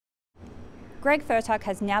Greg Fertuck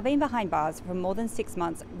has now been behind bars for more than 6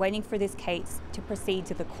 months, waiting for this case to proceed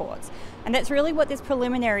to the courts. And that's really what this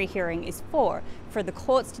preliminary hearing is for the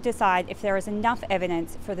courts to decide if there is enough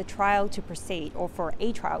evidence for the trial to proceed, or for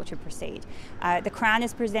a trial to proceed. The Crown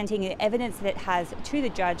is presenting the evidence that it has to the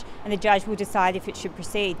judge, and the judge will decide if it should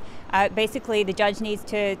proceed. Basically, the judge needs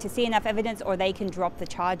to see enough evidence, or they can drop the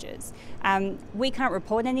charges. We can't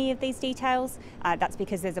report any of these details. That's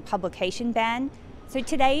because there's a publication ban. So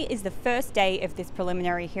today is the first day of this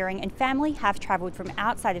preliminary hearing, and family have travelled from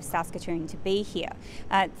outside of Saskatchewan to be here.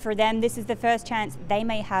 For them, this is the first chance they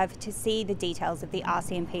may have to see the details of the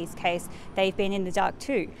RCMP's case. They've been in the dark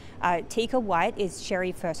too. Tika White is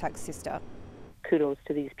Sheree Fertuck's sister. Kudos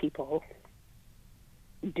to these people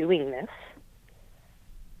doing this.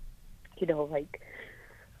 You know, like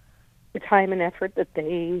the time and effort that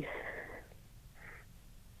they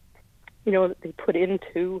put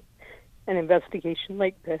into an investigation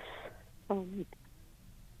like this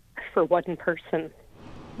for one person.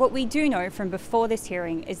 What we do know from before this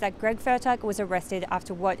hearing is that Greg Fertuck was arrested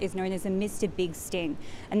after what is known as a Mr. Big Sting.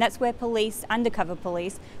 And that's where police, undercover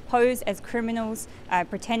police, pose as criminals,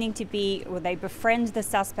 pretending to be, or they befriend the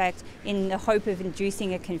suspect in the hope of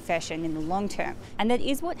inducing a confession in the long term. And that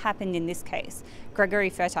is what happened in this case. Gregory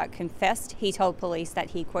Fertuck confessed. He told police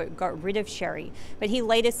that he, quote, got rid of Sheree, but he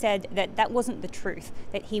later said that that wasn't the truth,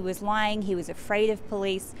 that he was lying, he was afraid of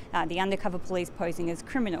police, the undercover police posing as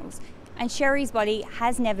criminals. And Sheree's body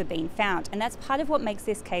has never been found, and that's part of what makes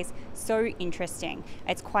this case so interesting.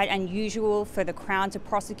 It's quite unusual for the Crown to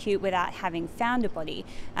prosecute without having found a body.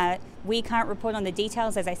 We can't report on the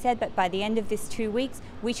details, as I said, but by the end of this 2 weeks,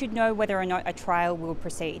 we should know whether or not a trial will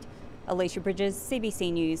proceed. Alicia Bridges,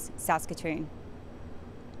 CBC News, Saskatoon.